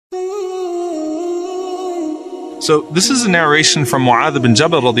So this is a narration from Mu'adh bin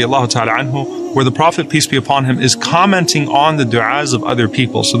Jabal radiallahu ta'ala anhu, where the Prophet, peace be upon him, is commenting on the du'as of other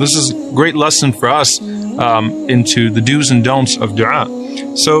people. So this is a great lesson for us into the do's and don'ts of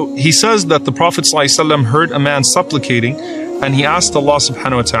du'a. So he says that the Prophet ﷺ heard a man supplicating, and he asked Allah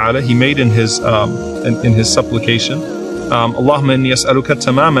subhanahu wa ta'ala, he made in his supplication, Allahumma inni as'aluka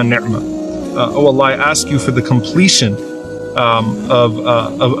tamama ni'ma. Oh Allah, I ask you for the completion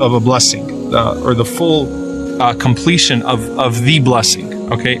of a blessing, or the full completion of the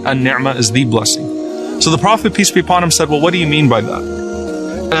blessing. Okay, an-ni'mah is the blessing. So the Prophet, peace be upon him, said, well, what do you mean by that?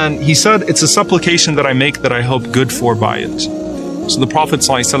 And he said, it's a supplication that I make that I hope good for by it. So the Prophet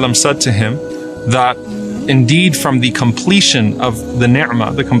ﷺ said to him that indeed from the completion of the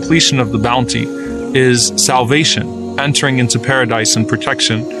ni'mah, the completion of the bounty, is salvation, entering into paradise and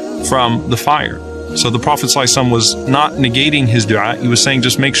protection from the fire. So the Prophet ﷺ was not negating his dua. He was saying,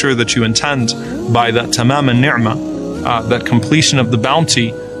 just make sure that you intend by that tamam al-ni'mah, that completion of the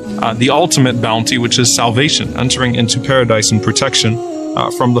bounty, the ultimate bounty, which is salvation, entering into paradise and protection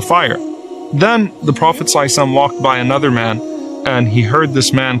from the fire. Then the Prophet ﷺ walked by another man, and he heard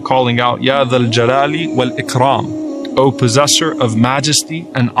this man calling out, Ya dhal jalali wal ikram, O possessor of majesty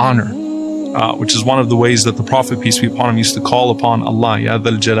and honor, which is one of the ways that the Prophet, peace be upon him, used to call upon Allah, Ya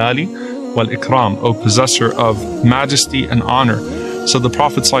dhal jalali wal ikram, O possessor of majesty and honor. So the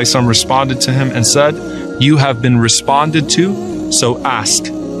Prophet ﷺ responded to him and said, you have been responded to, so ask.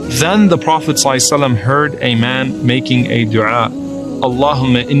 Then the Prophet ﷺ heard a man making a dua,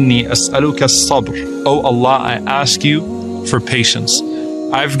 Allahumma inni as'aluka as-sabr. Oh Allah, I ask you for patience.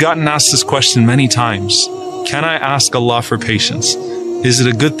 I've gotten asked this question many times. Can I ask Allah for patience? Is it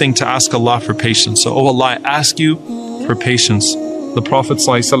a good thing to ask Allah for patience? So, oh Allah, I ask you for patience. The Prophet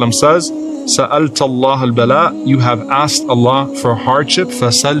ﷺ says, Sa'alta Allah al-bala, you have asked Allah for hardship,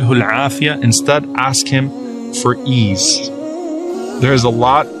 fasalhu al-afiyah, instead ask Him for ease. There is a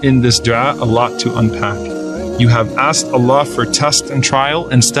lot in this dua, a lot to unpack. You have asked Allah for test and trial,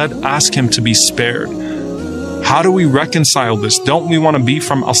 instead ask Him to be spared. How do we reconcile this? Don't we want to be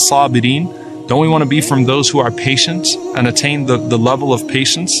from as-sabirin? Don't we want to be from those who are patient and attain the level of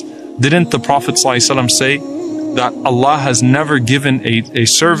patience? Didn't the Prophet ﷺ say that Allah has never given a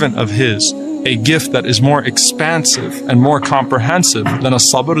servant of His a gift that is more expansive and more comprehensive than a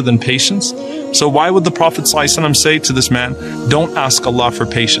sabr, than patience? So why would the Prophet ﷺ say to this man, don't ask Allah for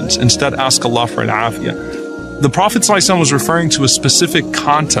patience, instead ask Allah for al-afiyah? The Prophet ﷺ was referring to a specific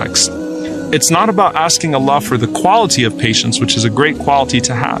context. It's not about asking Allah for the quality of patience, which is a great quality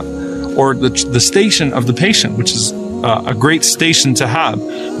to have, or the station of the patient, which is a great station to have.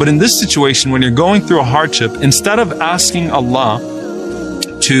 But in this situation, when you're going through a hardship, instead of asking Allah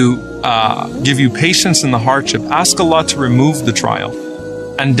to give you patience in the hardship, ask Allah to remove the trial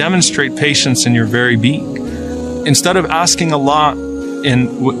and demonstrate patience in your very being. Instead of asking Allah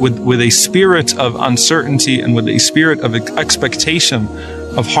with a spirit of uncertainty and with a spirit of expectation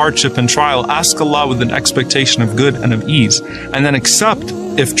of hardship and trial, ask Allah with an expectation of good and of ease, and then accept,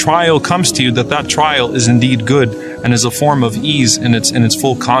 if trial comes to you, that trial is indeed good and is a form of ease in its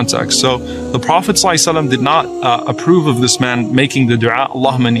full context. So the Prophet ﷺ did not approve of this man making the dua,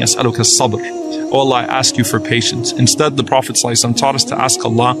 Allahumma inni as'aluka as-sabr. Oh Allah, I ask you for patience. Instead, the Prophet ﷺ taught us to ask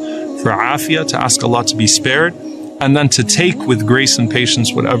Allah for afiyah, to ask Allah to be spared, and then to take with grace and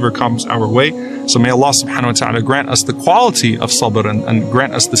patience whatever comes our way. So may Allah subhanahu wa ta'ala grant us the quality of sabr and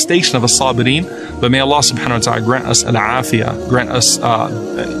grant us the station of as-sabirin, but may Allah subhanahu wa ta'ala grant us al-afiyah, grant us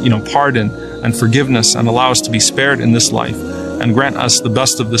pardon and forgiveness, and allow us to be spared in this life, and grant us the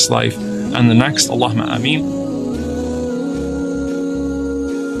best of this life and the next. Allahumma ameen.